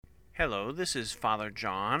Hello, this is Father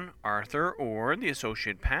John Arthur Orr, the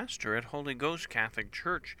Associate Pastor at Holy Ghost Catholic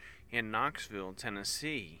Church in Knoxville,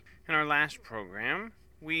 Tennessee. In our last program,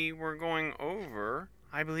 we were going over,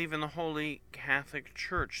 I believe in the Holy Catholic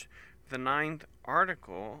Church, the 9th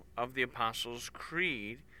article of the Apostles'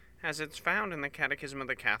 Creed, as it's found in the Catechism of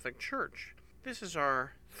the Catholic Church. This is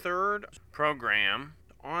our third program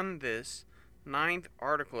on this 9th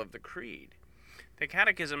article of the Creed. The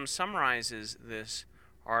Catechism summarizes this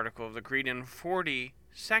article of the Creed in 40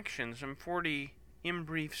 sections and 40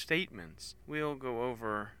 in-brief statements. We'll go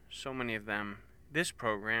over so many of them this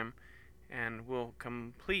program, and we'll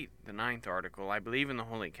complete the 9th article, I believe in the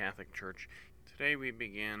Holy Catholic Church. Today we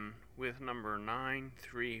begin with number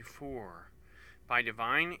 934. By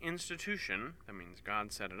divine institution, that means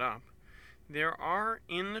God set it up, there are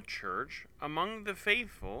in the Church among the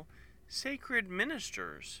faithful sacred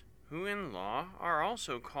ministers, who in law are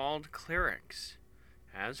also called clerics.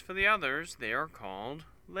 As for the others, they are called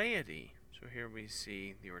laity. So here we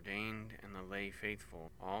see the ordained and the lay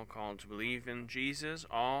faithful, all called to believe in Jesus,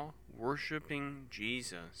 all worshiping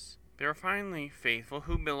Jesus. There are finally faithful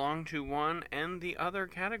who belong to one and the other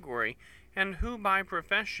category, and who by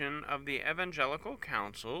profession of the evangelical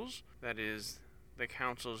counsels, that is, the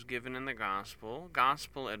counsels given in the gospel,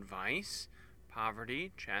 gospel advice,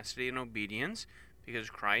 poverty, chastity, and obedience,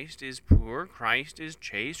 because Christ is poor, Christ is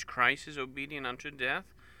chaste, Christ is obedient unto death,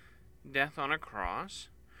 death on a cross,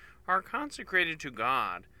 are consecrated to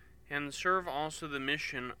God, and serve also the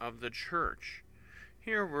mission of the Church.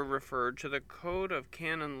 Here we're referred to the Code of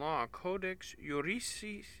Canon Law, Codex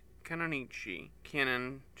Iuris Canonici,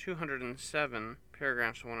 Canon 207,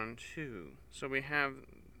 paragraphs 1 and 2. So we have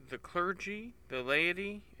the clergy, the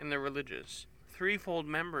laity, and the religious. Threefold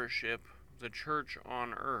membership of the Church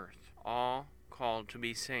on earth, all called to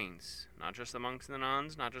be saints, not just the monks and the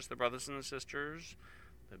nuns, not just the brothers and the sisters,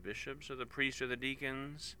 the bishops or the priests or the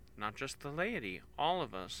deacons, not just the laity, all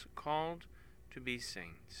of us called to be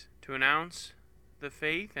saints. To announce the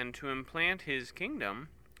faith and to implant his kingdom,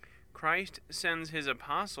 Christ sends his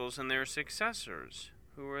apostles and their successors.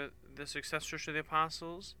 Who were the successors to the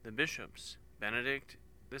apostles? The bishops. Benedict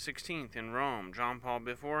the 16th in Rome, John Paul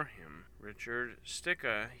before him, Richard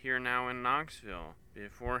Sticca here now in Knoxville,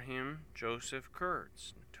 before him Joseph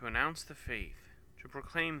Kurtz, to announce the faith, to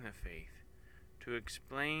proclaim the faith, to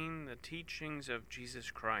explain the teachings of Jesus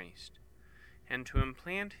Christ, and to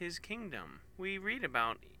implant his kingdom. We read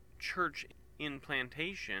about church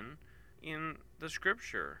implantation in the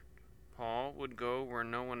Scripture. Paul would go where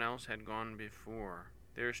no one else had gone before.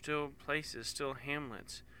 There are still places, still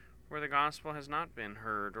hamlets, where the gospel has not been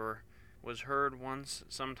heard, or was heard once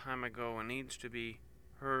some time ago and needs to be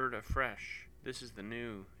heard afresh. This is the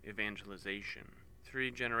new evangelization.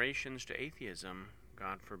 3 generations to atheism,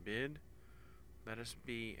 God forbid. Let us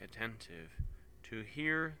be attentive to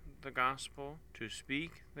hear the gospel, to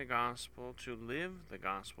speak the gospel, to live the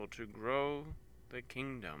gospel, to grow the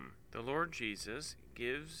kingdom. The Lord Jesus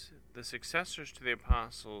gives the successors to the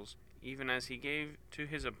apostles, even as he gave to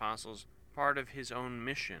his apostles part of his own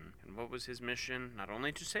mission. And what was his mission? Not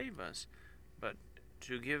only to save us, but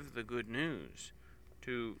to give the good news,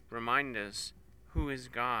 to remind us who is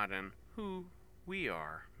God and who we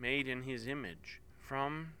are, made in his image.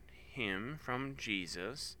 From him, from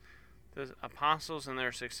Jesus, the apostles and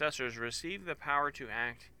their successors receive the power to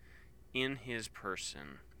act in his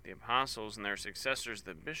person. The apostles and their successors,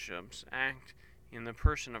 the bishops, act in the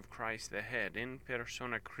person of Christ the head, in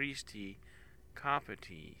persona Christi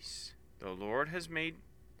Capitis. The Lord has made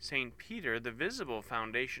St. Peter the visible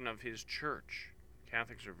foundation of his church.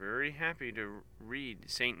 Catholics are very happy to read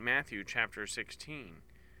St. Matthew chapter 16.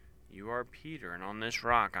 You are Peter, and on this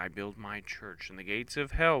rock I build my church, and the gates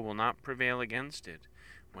of hell will not prevail against it.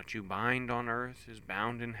 What you bind on earth is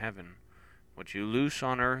bound in heaven. What you loose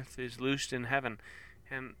on earth is loosed in heaven.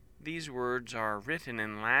 And these words are written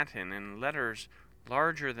in Latin in letters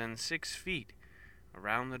larger than 6 feet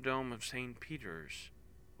around the dome of St. Peter's,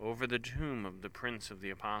 over the tomb of the Prince of the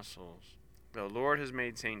Apostles. The Lord has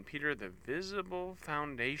made St. Peter the visible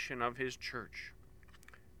foundation of his church.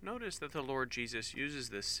 Notice that the Lord Jesus uses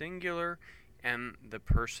the singular and the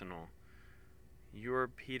personal. You are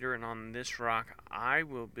Peter, and on this rock I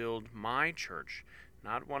will build my church,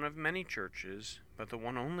 not one of many churches, but the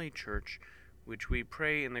one only church which we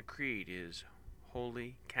pray in the Creed is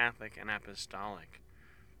holy, Catholic, and apostolic.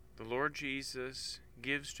 The Lord Jesus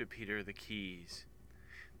gives to Peter the keys.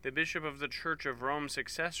 The bishop of the Church of Rome,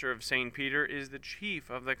 successor of St. Peter, is the chief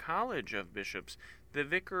of the College of Bishops, the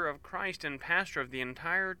vicar of Christ and pastor of the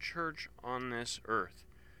entire church on this earth.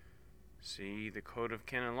 See the Code of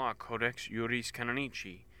Canon Law, Codex Iuris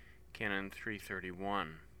Canonici, Canon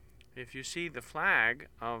 331. If you see the flag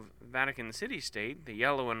of Vatican City-State, the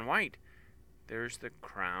yellow and white, there's the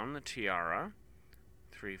crown, the tiara,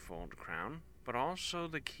 threefold crown, but also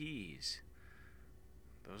the keys.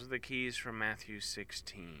 Those are the keys from Matthew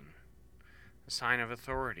 16. A sign of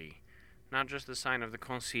authority, not just the sign of the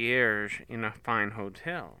concierge in a fine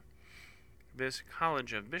hotel. This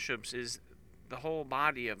College of Bishops is the whole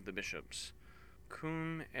body of the bishops.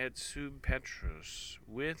 Cum et sub Petrus,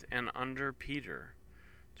 with and under Peter.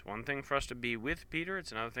 It's one thing for us to be with Peter,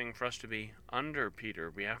 it's another thing for us to be under Peter.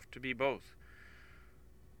 We have to be both.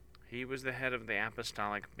 He was the head of the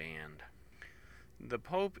apostolic band. The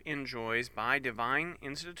Pope enjoys, by divine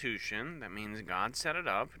institution, that means God set it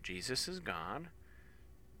up, Jesus is God,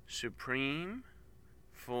 supreme,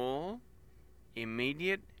 full,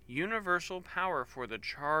 immediate, universal power for the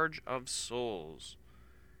charge of souls.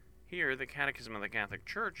 Here, the Catechism of the Catholic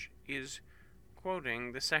Church is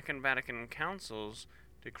quoting the Second Vatican Council's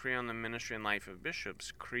decree on the ministry and life of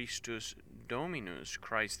bishops, Christus Dominus,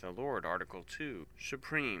 Christ the Lord, Article 2.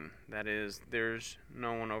 Supreme, that is, there's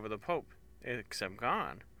no one over the Pope except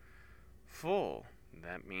God. Full,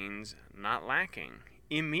 that means not lacking.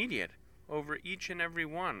 Immediate, over each and every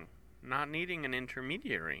one, not needing an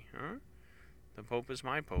intermediary. The Pope is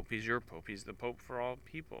my Pope, he's your Pope, he's the Pope for all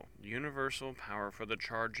people. Universal power for the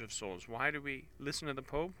charge of souls. Why do we listen to the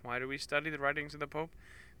Pope? Why do we study the writings of the Pope?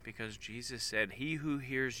 Because Jesus said, "He who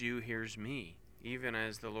hears you hears me," even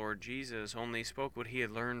as the Lord Jesus only spoke what he had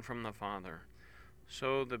learned from the Father.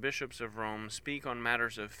 So the bishops of Rome speak on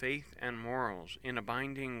matters of faith and morals in a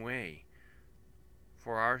binding way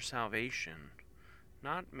for our salvation,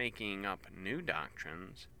 not making up new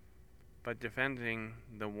doctrines, but defending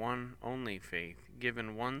the one only faith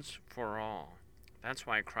given once for all. That's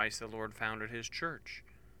why Christ the Lord founded his church,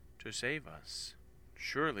 to save us.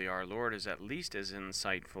 Surely our Lord is at least as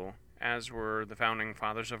insightful as were the founding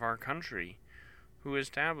fathers of our country, who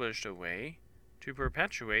established a way to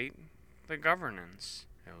perpetuate the governance,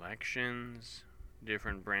 elections,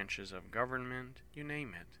 different branches of government, you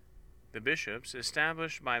name it. The bishops,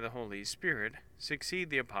 established by the Holy Spirit, succeed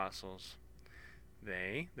the apostles.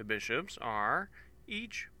 They, the bishops, are,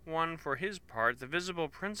 each one for his part, the visible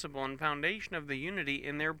principle and foundation of the unity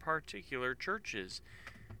in their particular churches.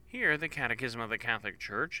 Here, the Catechism of the Catholic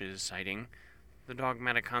Church is citing the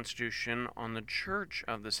dogmatic constitution on the Church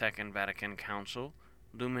of the Second Vatican Council,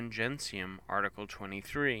 Lumen Gentium, Article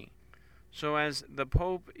 23. So as the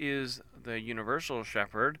Pope is the universal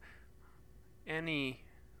shepherd, any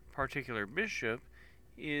particular bishop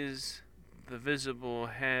is the visible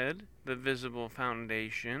head, the visible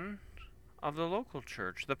foundation of the local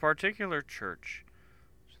church, the particular church.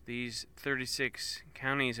 So these 36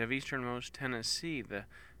 counties of easternmost Tennessee, the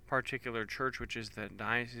particular church which is the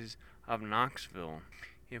Diocese of Knoxville.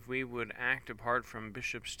 If we would act apart from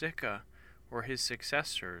Bishop Sticca or his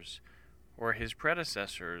successors or his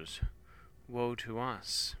predecessors, woe to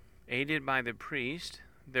us. Aided by the priest,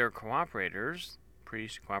 their cooperators,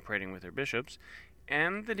 priests cooperating with their bishops,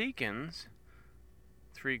 and the deacons,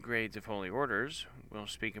 3 grades of holy orders, we'll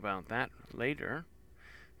speak about that later,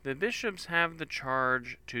 the bishops have the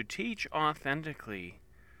charge to teach authentically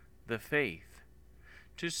the faith,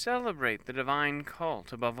 to celebrate the divine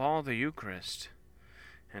cult above all the Eucharist,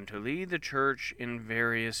 and to lead the church in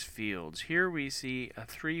various fields. Here we see a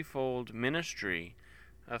threefold ministry,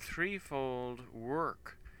 a threefold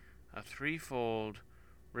work, a threefold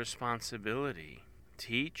responsibility.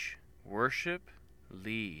 Teach, worship,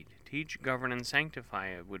 lead. Teach, govern, and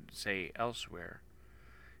sanctify, I would say elsewhere.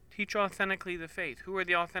 Teach authentically the faith. Who are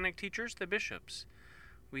the authentic teachers? The bishops.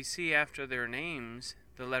 We see after their names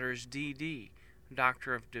the letters D.D.,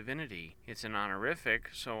 Doctor of Divinity. It's an honorific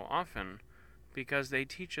so often because they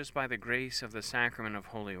teach us by the grace of the sacrament of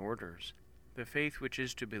holy orders, the faith which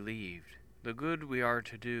is to be believed, the good we are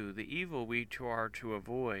to do, the evil we are to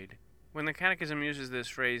avoid. When the Catechism uses this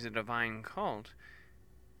phrase, a divine cult,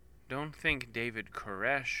 don't think David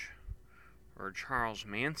Koresh or Charles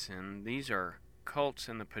Manson. These are cults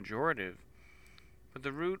in the pejorative. But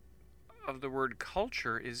the root of the word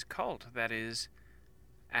culture is cult, that is,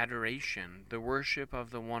 adoration, the worship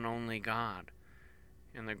of the one only God.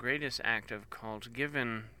 And the greatest act of cult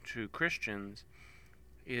given to Christians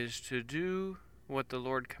is to do what the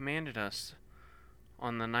Lord commanded us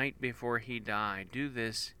on the night before he died. Do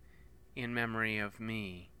this in memory of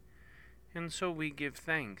me. And so we give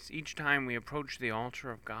thanks each time we approach the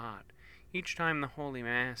altar of God, each time the Holy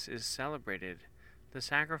Mass is celebrated, the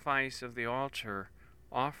sacrifice of the altar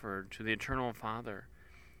offered to the Eternal Father,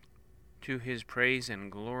 to his praise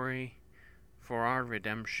and glory for our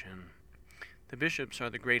redemption. The bishops are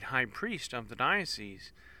the great high priest of the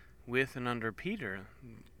diocese, with and under Peter.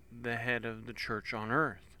 the head of the church on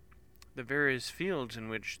earth. The various fields in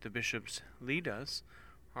which the bishops lead us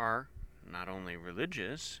are not only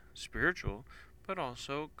religious, spiritual, but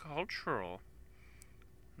also cultural.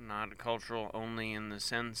 Not cultural only in the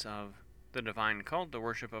sense of the divine cult, the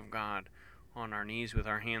worship of God on our knees with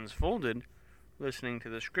our hands folded, listening to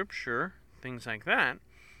the scripture, things like that,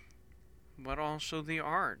 but also the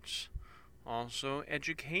arts, also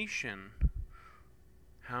education.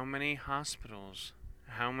 How many hospitals,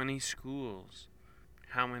 how many schools,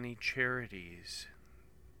 how many charities?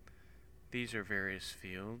 These are various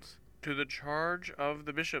fields. To the charge of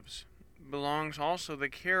the bishops belongs also the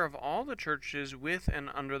care of all the churches with and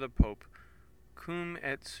under the Pope, cum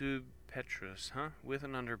et sub Petrus, with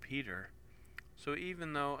and under Peter. So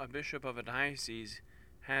even though a bishop of a diocese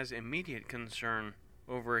has immediate concern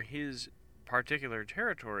over his particular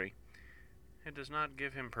territory, it does not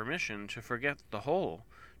give him permission to forget the whole,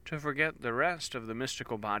 to forget the rest of the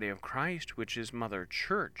mystical body of Christ, which is Mother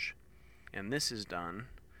Church. And this is done,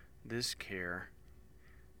 this care,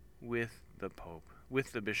 with the Pope,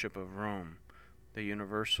 with the Bishop of Rome, the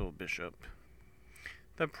universal bishop.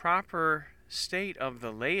 The proper state of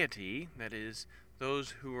the laity, that is,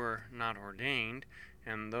 those who are not ordained,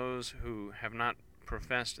 and those who have not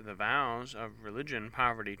professed the vows of religion,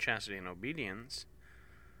 poverty, chastity, and obedience,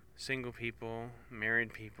 single people,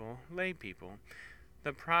 married people, lay people,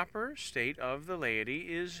 the proper state of the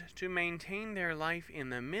laity is to maintain their life in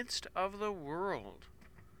the midst of the world,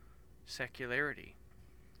 secularity,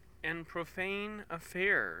 and profane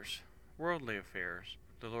affairs, worldly affairs.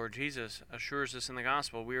 The Lord Jesus assures us in the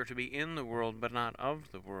gospel we are to be in the world but not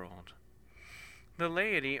of the world. The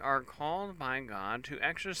laity are called by God to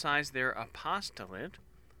exercise their apostolate.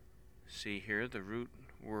 See here the root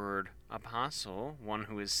word apostle, one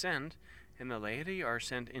who is sent, and the laity are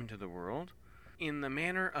sent into the world in the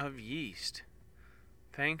manner of yeast,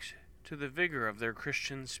 thanks to the vigor of their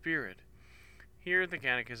Christian spirit. Here the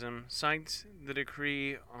Catechism cites the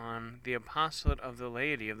decree on the apostolate of the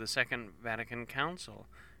laity of the Second Vatican Council,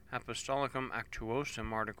 Apostolicum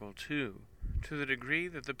Actuosum, Article 2. To the degree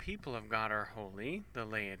that the people of God are holy, the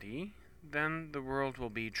laity, then the world will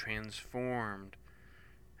be transformed.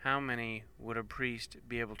 How many would a priest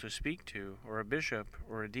be able to speak to, or a bishop,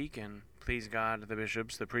 or a deacon? Please God, the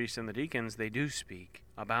bishops, the priests, and the deacons, they do speak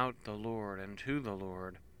about the Lord and to the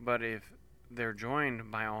Lord. But if they're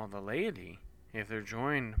joined by all the laity, if they're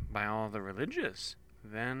joined by all the religious,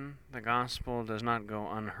 then the gospel does not go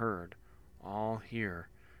unheard. All hear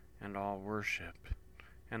and all worship,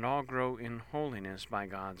 and all grow in holiness by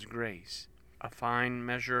God's grace. A fine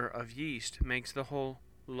measure of yeast makes the whole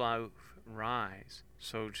loaf rise.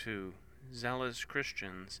 So too, zealous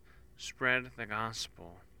Christians spread the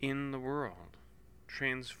gospel in the world,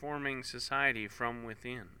 transforming society from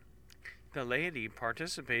within. The laity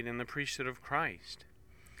participate in the priesthood of Christ.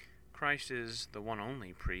 Christ is the one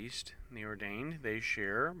only priest. The ordained, they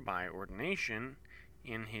share by ordination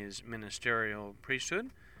in his ministerial priesthood,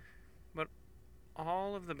 but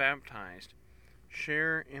all of the baptized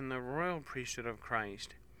share in the royal priesthood of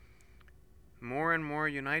Christ. More and more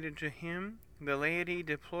united to him, the laity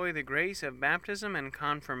deploy the grace of baptism and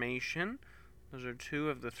confirmation. Those are two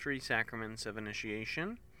of the three sacraments of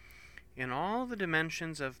initiation. In all the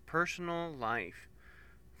dimensions of personal life,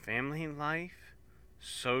 family life,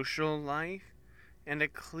 social life, and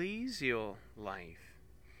ecclesial life.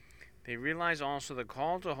 They realize also the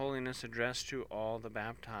call to holiness addressed to all the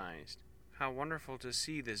baptized. How wonderful to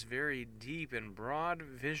see this very deep and broad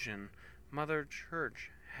vision Mother Church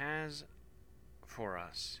has for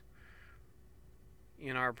us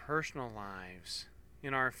in our personal lives,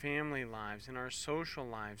 in our family lives, in our social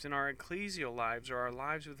lives, in our ecclesial lives, or our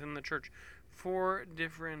lives within the church. 4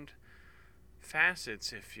 different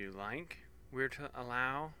facets, if you like. We're to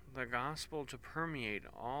allow the gospel to permeate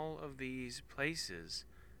all of these places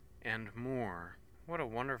and more. What a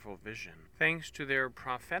wonderful vision. Thanks to their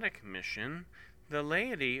prophetic mission, the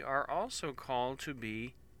laity are also called to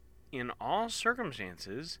be, in all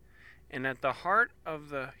circumstances, and at the heart of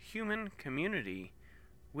the human community,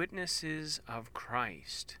 witnesses of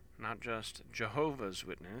Christ. Not just Jehovah's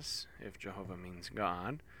Witness, if Jehovah means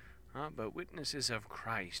God, but witnesses of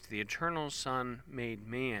Christ, the eternal Son made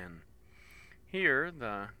man. Here,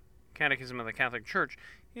 the Catechism of the Catholic Church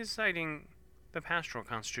is citing the pastoral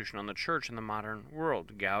constitution on the Church in the modern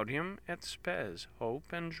world, Gaudium et Spes,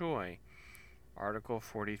 hope and joy, Article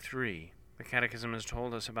 43. The Catechism has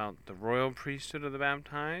told us about the royal priesthood of the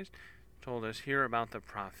baptized, told us here about the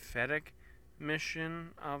prophetic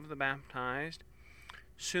mission of the baptized.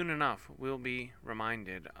 Soon enough, we'll be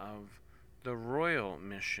reminded of the royal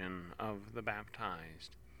mission of the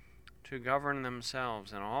baptized, to govern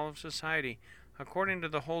themselves and all of society according to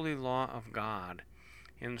the holy law of God,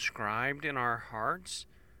 inscribed in our hearts,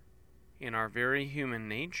 in our very human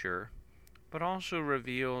nature, but also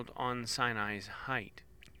revealed on Sinai's height.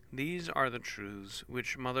 These are the truths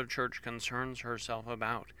which Mother Church concerns herself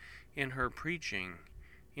about in her preaching,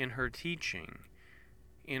 in her teaching,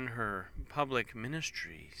 in her public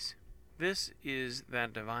ministries. This is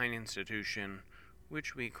that divine institution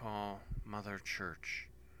which we call Mother Church.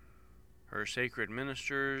 Her sacred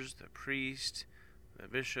ministers, the priests, the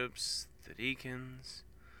bishops, the deacons,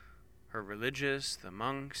 her religious, the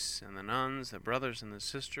monks and the nuns, the brothers and the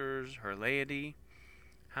sisters, her laity.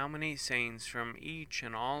 How many saints from each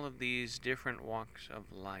and all of these different walks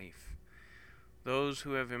of life, those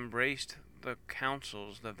who have embraced the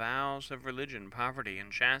counsels, the vows of religion, poverty and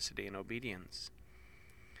chastity and obedience,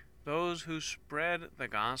 those who spread the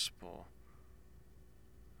gospel,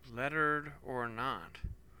 lettered or not.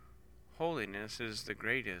 Holiness is the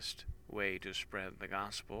greatest way to spread the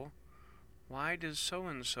gospel. Why does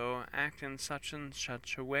so-and-so act in such and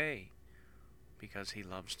such a way? Because he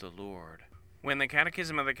loves the Lord. When the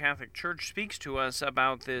Catechism of the Catholic Church speaks to us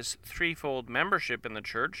about this threefold membership in the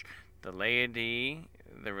Church, the laity,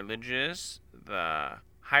 the religious, the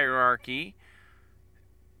hierarchy,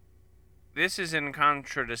 this is in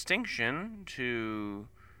contradistinction to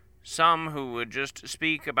some who would just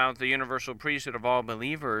speak about the universal priesthood of all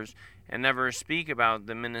believers and never speak about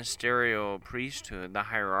the ministerial priesthood, the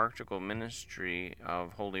hierarchical ministry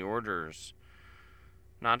of holy orders.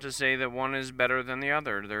 Not to say that one is better than the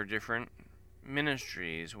other. They're different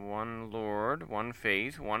ministries. One Lord, one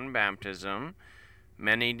faith, one baptism,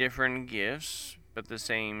 many different gifts, but the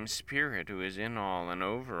same Spirit who is in all and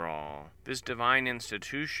over all. This divine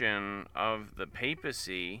institution of the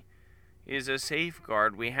papacy is a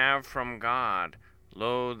safeguard we have from God.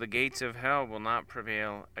 Lo, the gates of hell will not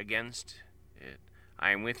prevail against it.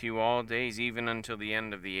 I am with you all days, even until the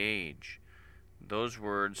end of the age. Those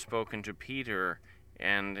words spoken to Peter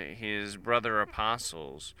and his brother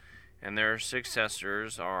apostles, and their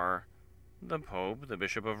successors are the Pope, the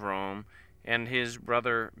Bishop of Rome, and his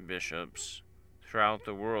brother bishops throughout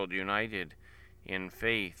the world, united in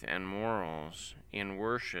faith and morals, in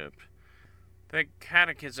worship. The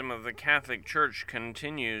Catechism of the Catholic Church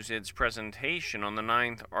continues its presentation on the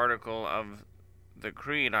 9th article of the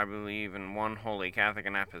Creed, I believe in one holy Catholic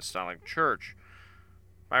and Apostolic Church,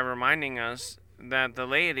 by reminding us that the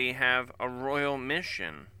laity have a royal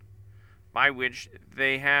mission, by which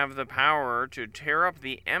they have the power to tear up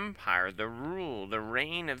the empire, the rule, the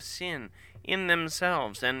reign of sin in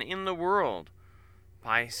themselves and in the world,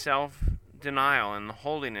 by self-denial and the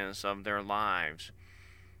holiness of their lives.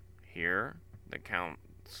 Here, the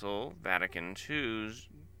Council, Vatican II's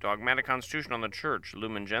Dogmatic Constitution on the Church,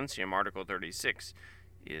 Lumen Gentium, Article 36,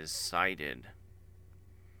 is cited.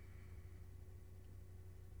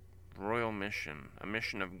 Royal mission, a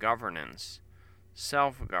mission of governance.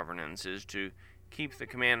 Self-governance is to keep the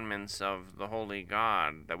commandments of the holy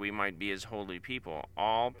God, that we might be his holy people,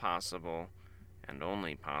 all possible and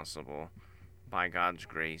only possible by God's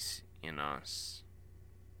grace in us.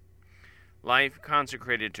 Life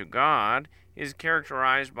consecrated to God is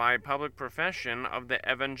characterized by public profession of the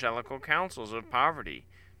evangelical counsels of poverty,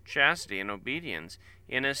 chastity, and obedience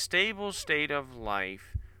in a stable state of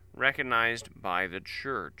life recognized by the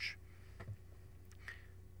Church.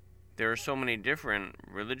 There are so many different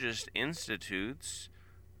religious institutes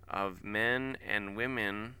of men and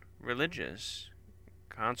women religious,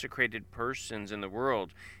 consecrated persons in the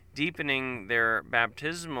world, deepening their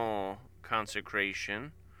baptismal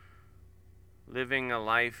consecration, living a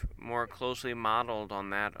life more closely modeled on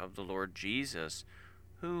that of the Lord Jesus,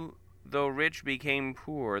 who, though rich, became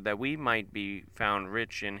poor, that we might be found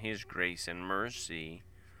rich in his grace and mercy,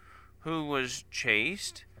 who was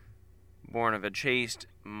chaste, born of a chaste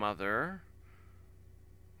mother,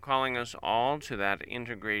 calling us all to that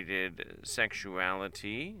integrated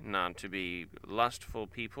sexuality, not to be lustful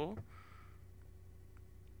people,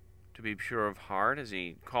 to be pure of heart, as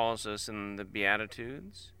he calls us in the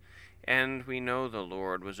Beatitudes. And we know the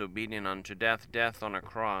Lord was obedient unto death, death on a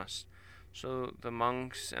cross. So the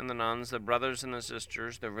monks and the nuns, the brothers and the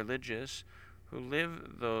sisters, the religious, who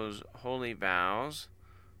live those holy vows,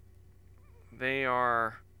 they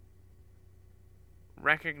are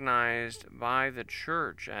recognized by the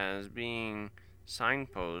Church as being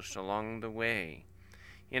signposts along the way.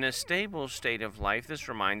 In a stable state of life, this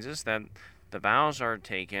reminds us that the vows are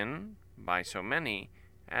taken by so many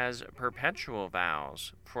as perpetual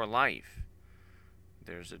vows for life.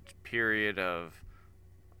 There's a period of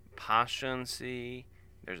postulancy,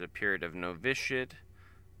 there's a period of novitiate,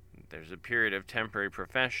 There's a period of temporary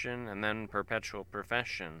profession and then perpetual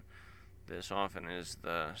profession. This often is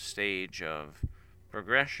the stage of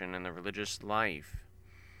progression in the religious life.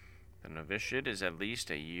 The novitiate is at least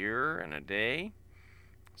a year and a day.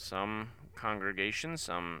 Some congregations,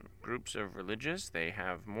 some groups of religious, they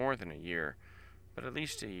have more than a year, but at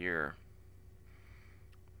least a year.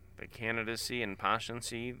 The candidacy and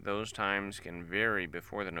pastoracy, those times can vary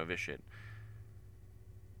before the novitiate.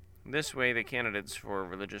 This way, the candidates for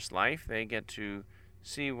religious life, they get to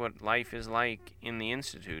see what life is like in the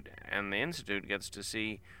institute, and the institute gets to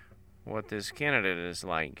see what this candidate is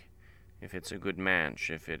like, if it's a good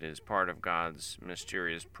match, if it is part of God's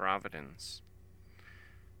mysterious providence.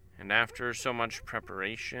 And after so much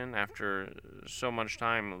preparation, after so much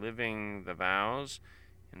time living the vows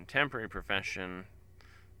in temporary profession,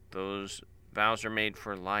 those vows are made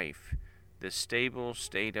for life, the stable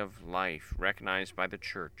state of life recognized by the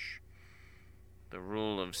Church. The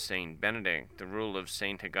rule of Saint Benedict, the rule of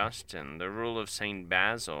Saint Augustine, the rule of Saint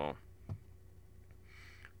Basil.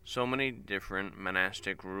 So many different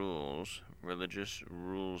monastic rules, religious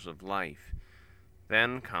rules of life,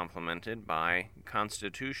 then complemented by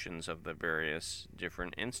constitutions of the various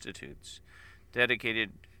different institutes,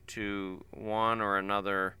 dedicated to one or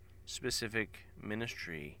another specific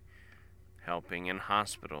ministry, helping in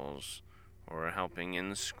hospitals, or helping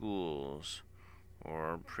in schools,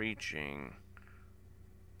 or preaching,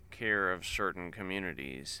 care of certain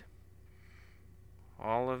communities.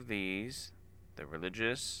 All of these, the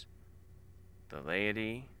religious, the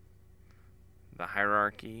laity, the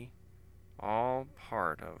hierarchy, all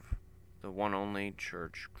part of the one only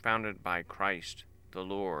Church founded by Christ the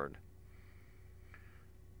Lord.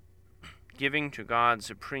 Giving to God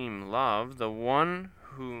supreme love, the one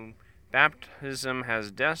whom baptism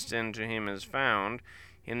has destined to him is found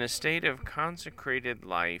in a state of consecrated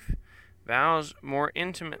life, vows more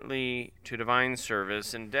intimately to divine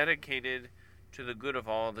service, and dedicated to the good of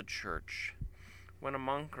all the Church. When a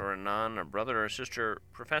monk or a nun, a brother or sister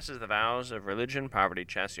professes the vows of religion, poverty,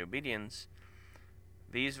 chastity, obedience,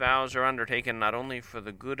 these vows are undertaken not only for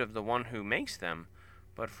the good of the one who makes them,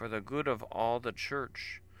 but for the good of all the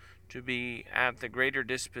Church, to be at the greater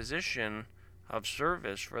disposition of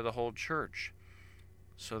service for the whole Church.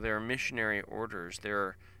 So there are missionary orders. There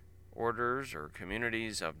are orders or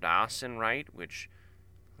communities of diocesan rite which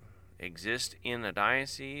exist in a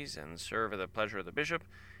diocese and serve at the pleasure of the bishop.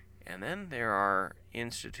 And then there are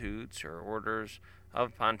institutes or orders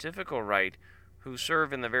of pontifical rite who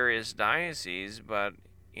serve in the various dioceses, but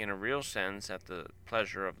in a real sense at the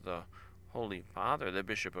pleasure of the Holy Father, the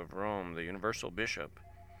Bishop of Rome, the universal bishop.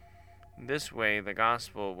 This way, the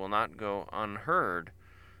gospel will not go unheard.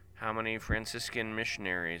 How many Franciscan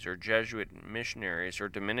missionaries or Jesuit missionaries or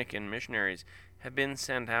Dominican missionaries have been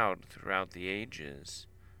sent out throughout the ages?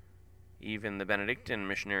 Even the Benedictine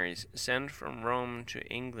missionaries sent from Rome to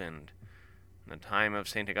England in the time of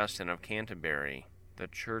St. Augustine of Canterbury. The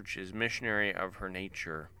Church is missionary of her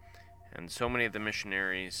nature, and so many of the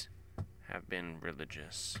missionaries have been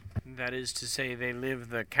religious. That is to say, they live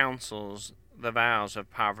the counsels, the vows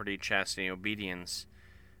of poverty, chastity, obedience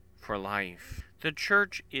for life. The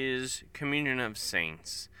Church is communion of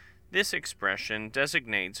saints. This expression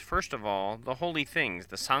designates, first of all, the holy things,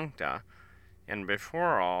 the sancta, and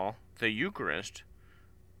before all, the Eucharist,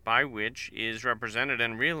 by which is represented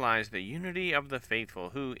and realized the unity of the faithful,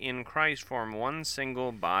 who in Christ form one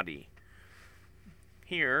single body.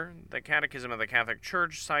 Here, the Catechism of the Catholic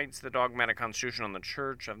Church cites the dogmatic constitution on the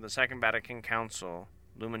Church of the Second Vatican Council,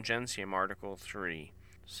 Lumen Gentium, Article 3.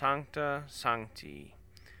 Sancta Sancti,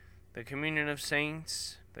 the communion of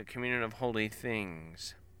saints, the communion of holy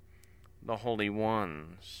things, the holy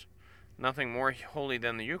ones. Nothing more holy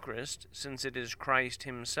than the Eucharist, since it is Christ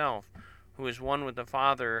himself, who is one with the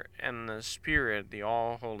Father and the Spirit, the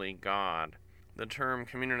all-holy God. The term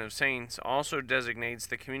communion of saints also designates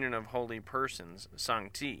the communion of holy persons,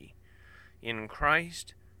 sancti, in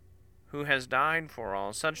Christ, who has died for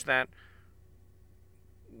all, such that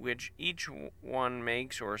which each one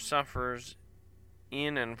makes or suffers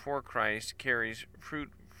in and for Christ carries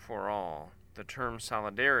fruit for all. The term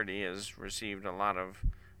solidarity has received a lot of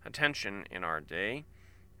attention in our day,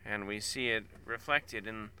 and we see it reflected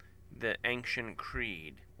in the ancient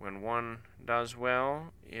creed. When one does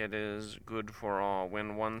well, it is good for all.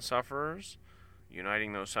 When one suffers,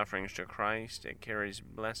 uniting those sufferings to Christ, it carries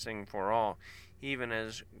blessing for all, even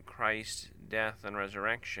as Christ's death and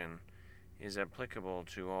resurrection is applicable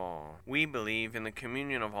to all. We believe in the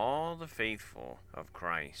communion of all the faithful of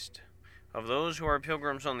Christ, of those who are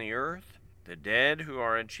pilgrims on the earth, the dead who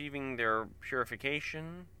are achieving their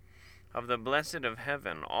purification, of the blessed of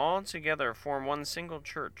heaven. All together form one single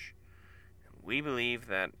church, We believe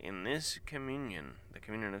that in this communion, the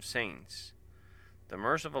communion of saints, the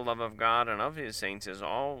merciful love of God and of his saints is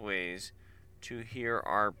always to hear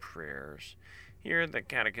our prayers. Here, the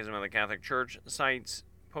Catechism of the Catholic Church cites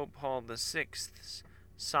Pope Paul VI's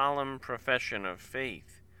solemn profession of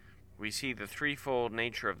faith. We see the threefold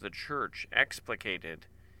nature of the Church explicated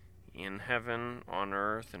in heaven, on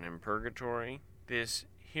earth, and in purgatory. This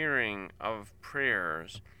hearing of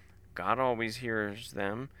prayers, God always hears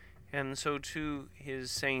them, and so too his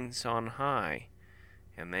saints on high,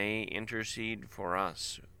 and they intercede for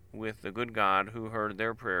us with the good God who heard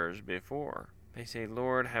their prayers before. They say,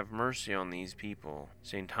 Lord, have mercy on these people.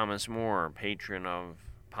 St. Thomas More, patron of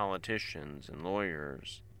politicians and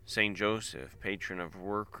lawyers. St. Joseph, patron of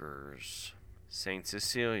workers. St.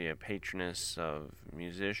 Cecilia, patroness of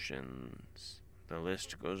musicians. The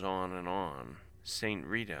list goes on and on. St.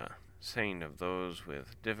 Rita, saint of those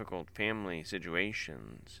with difficult family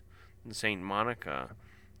situations. And St. Monica,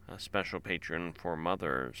 a special patron for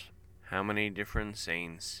mothers. How many different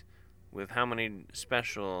saints with how many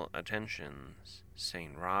special attentions.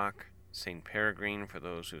 St. Roch, St. Peregrine for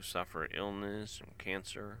those who suffer illness and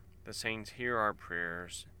cancer. The saints hear our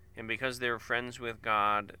prayers, and because they're friends with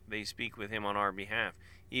God, they speak with him on our behalf,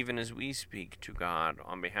 even as we speak to God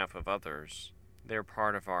on behalf of others. They're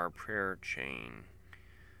part of our prayer chain.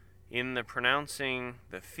 In the pronouncing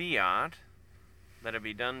the fiat, let it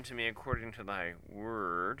be done to me according to thy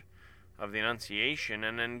word, of the Annunciation,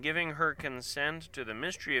 and in giving her consent to the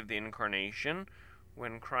mystery of the Incarnation,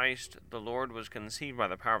 when Christ the Lord was conceived by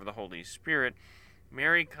the power of the Holy Spirit,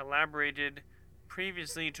 Mary collaborated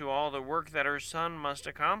previously to all the work that her Son must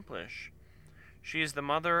accomplish. She is the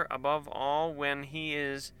mother above all when he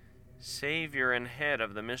is Savior and head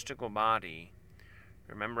of the mystical body.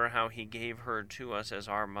 Remember how he gave her to us as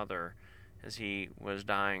our mother as he was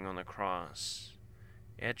dying on the cross.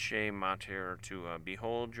 Ecce mater tua,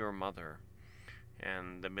 behold your mother.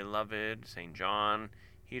 And the beloved St. John,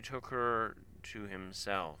 he took her to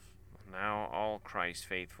himself. Now all Christ's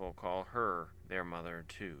faithful call her their mother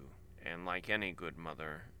too. And like any good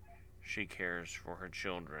mother, she cares for her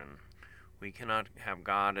children. We cannot have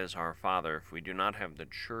God as our Father if we do not have the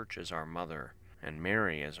Church as our mother, and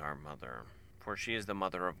Mary as our mother. For she is the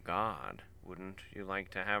mother of God. Wouldn't you like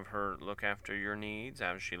to have her look after your needs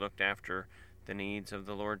as she looked after the needs of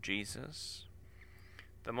the Lord Jesus?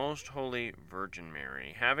 The Most Holy Virgin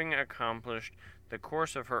Mary, having accomplished the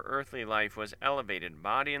course of her earthly life, was elevated,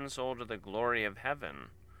 body and soul, to the glory of heaven,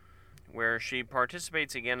 where she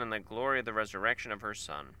participates again in the glory of the resurrection of her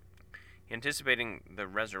Son, anticipating the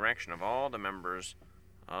resurrection of all the members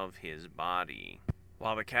of his body.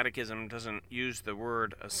 While the Catechism doesn't use the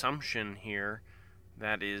word Assumption here,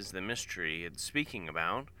 that is the mystery it's speaking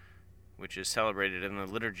about, which is celebrated in the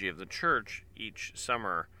liturgy of the Church each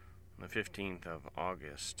summer on the 15th of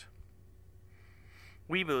August.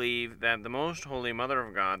 We believe that the Most Holy Mother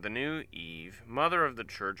of God, the new Eve, Mother of the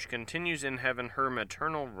Church, continues in heaven her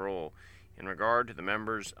maternal role in regard to the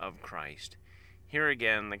members of Christ. Here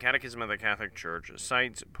again, the Catechism of the Catholic Church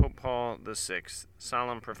cites Pope Paul VI's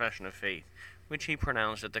solemn profession of faith, which he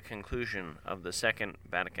pronounced at the conclusion of the Second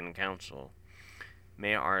Vatican Council.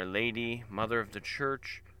 May Our Lady, Mother of the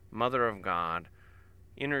Church, Mother of God,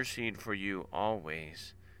 intercede for you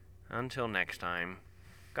always. Until next time,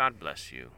 God bless you.